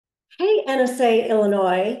Hey, NSA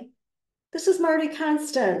Illinois. This is Marty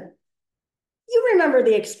Constant. You remember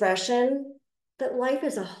the expression that life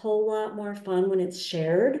is a whole lot more fun when it's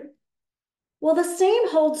shared? Well, the same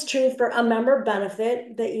holds true for a member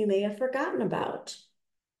benefit that you may have forgotten about.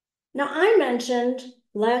 Now, I mentioned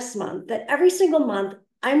last month that every single month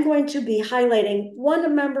I'm going to be highlighting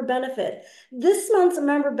one member benefit. This month's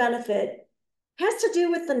member benefit has to do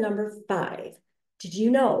with the number 5. Did you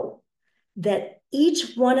know that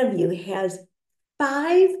each one of you has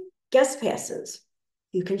 5 guest passes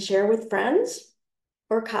you can share with friends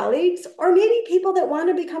or colleagues, or maybe people that want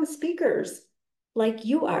to become speakers like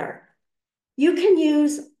you are? You can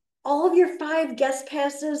use all of your 5 guest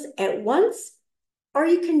passes at once, or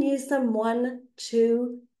you can use them 1,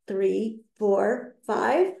 2, 3, 4,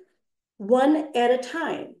 5, one at a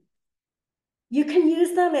time. You can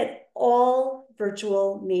use them at all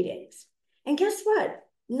virtual meetings. And guess what?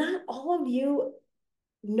 Not all of you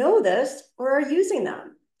know this or are using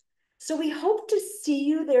them. So we hope to see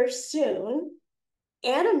you there soon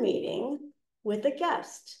at a meeting with a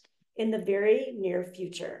guest in the very near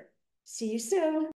future. See you soon.